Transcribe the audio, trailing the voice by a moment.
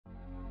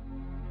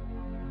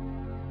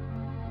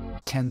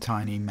10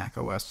 tiny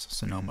macOS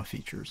Sonoma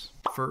features.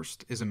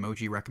 First is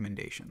Emoji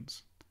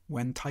Recommendations.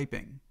 When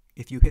typing,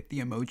 if you hit the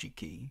emoji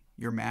key,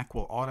 your Mac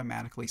will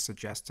automatically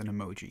suggest an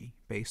emoji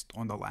based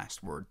on the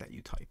last word that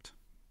you typed.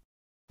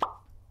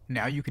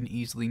 Now you can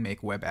easily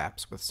make web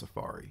apps with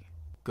Safari.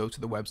 Go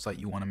to the website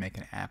you want to make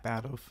an app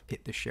out of,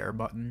 hit the share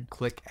button,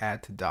 click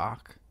add to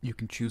dock, you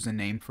can choose a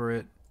name for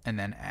it, and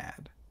then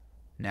add.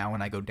 Now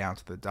when I go down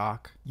to the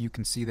dock, you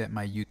can see that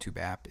my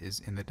YouTube app is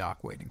in the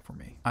dock waiting for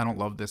me. I don't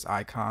love this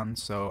icon,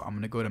 so I'm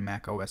going to go to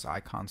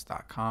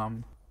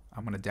macosicons.com.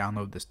 I'm going to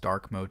download this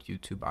dark mode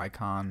YouTube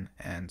icon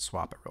and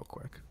swap it real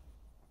quick.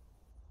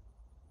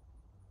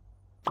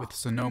 With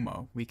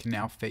Sonoma, we can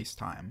now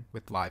FaceTime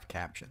with live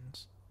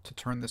captions. To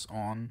turn this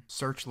on,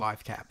 search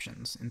live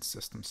captions in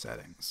system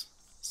settings.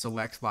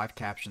 Select live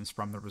captions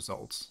from the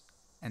results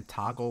and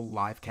toggle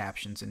live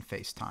captions in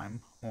FaceTime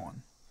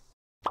on.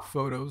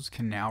 Photos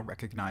can now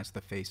recognize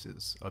the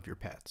faces of your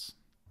pets.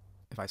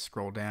 If I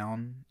scroll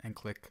down and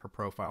click her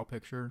profile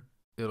picture,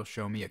 it'll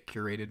show me a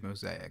curated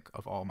mosaic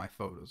of all my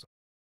photos.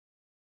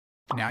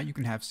 Now you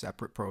can have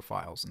separate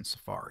profiles in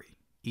Safari,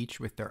 each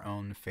with their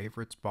own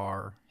favorites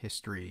bar,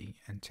 history,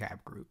 and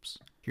tab groups.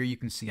 Here you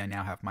can see I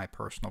now have my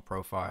personal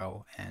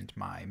profile and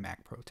my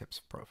Mac Pro Tips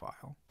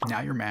profile.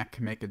 Now your Mac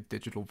can make a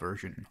digital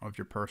version of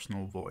your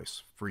personal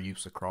voice for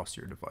use across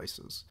your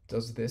devices.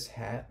 Does this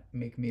hat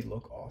make me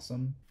look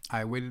awesome?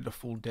 I waited a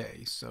full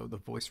day, so the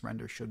voice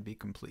render should be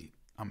complete.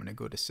 I'm going to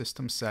go to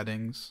System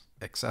Settings,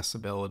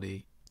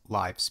 Accessibility,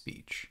 Live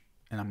Speech,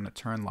 and I'm going to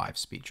turn Live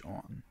Speech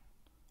on.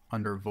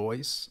 Under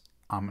Voice,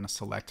 I'm going to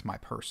select my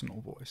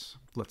personal voice.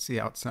 Let's see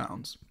how it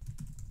sounds.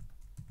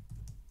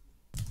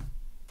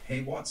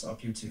 Hey, what's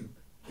up YouTube?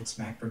 It's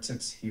Mac Pro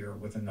Tips here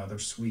with another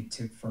sweet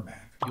tip for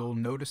Mac. You'll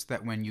notice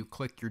that when you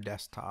click your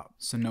desktop,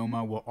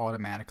 Sonoma will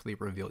automatically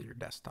reveal your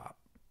desktop.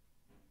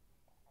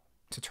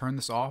 To turn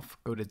this off,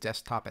 go to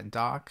Desktop and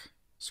Dock,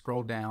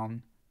 scroll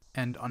down,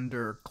 and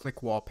under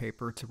Click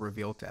Wallpaper to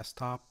reveal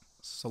desktop,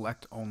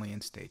 select Only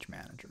in Stage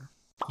Manager.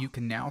 You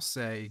can now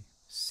say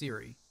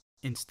Siri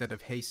instead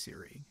of Hey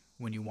Siri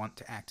when you want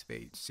to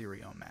activate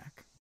Siri on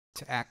Mac.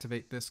 To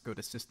activate this, go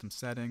to System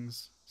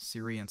Settings,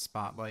 Siri and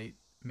Spotlight,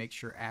 make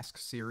sure Ask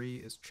Siri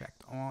is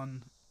checked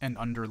on, and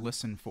under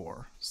Listen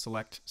For,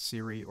 select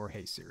Siri or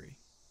Hey Siri.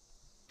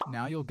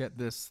 Now you'll get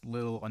this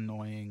little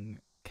annoying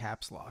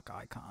caps lock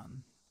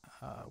icon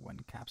when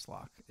caps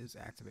lock is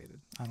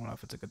activated. I don't know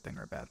if it's a good thing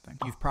or a bad thing.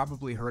 You've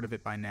probably heard of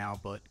it by now,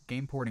 but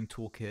Game Porting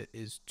Toolkit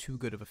is too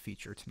good of a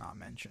feature to not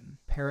mention.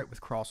 Pair it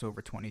with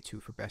Crossover 22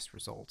 for best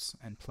results,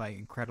 and play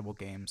incredible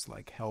games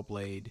like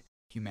Hellblade,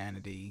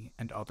 Humanity,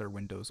 and other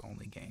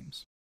Windows-only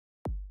games.